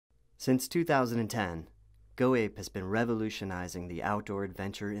Since 2010, GoApe has been revolutionizing the outdoor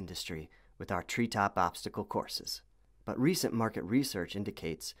adventure industry with our Treetop obstacle courses. But recent market research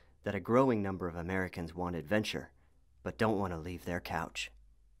indicates that a growing number of Americans want adventure, but don't want to leave their couch.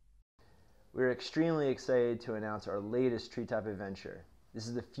 We're extremely excited to announce our latest Treetop adventure. This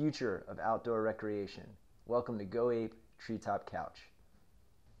is the future of outdoor recreation. Welcome to GoApe Treetop Couch.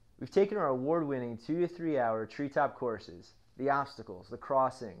 We've taken our award-winning 2 to 3 hour Treetop courses, the obstacles, the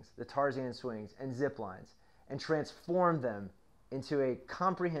crossings, the Tarzan swings, and zip lines, and transformed them into a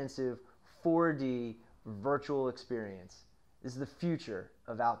comprehensive 4D virtual experience. This is the future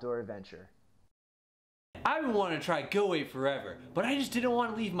of outdoor adventure. I've been wanting to try GoApe forever, but I just didn't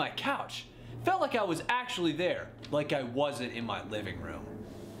want to leave my couch. Felt like I was actually there, like I wasn't in my living room.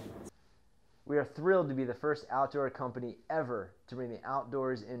 We are thrilled to be the first outdoor company ever to bring the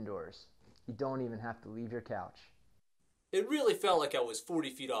outdoors indoors. You don't even have to leave your couch. It really felt like I was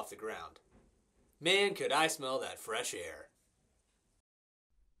 40 feet off the ground. Man, could I smell that fresh air.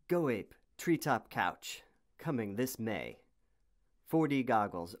 GoApe Treetop Couch, coming this May. 4D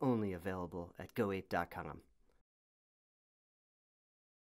goggles only available at goape.com.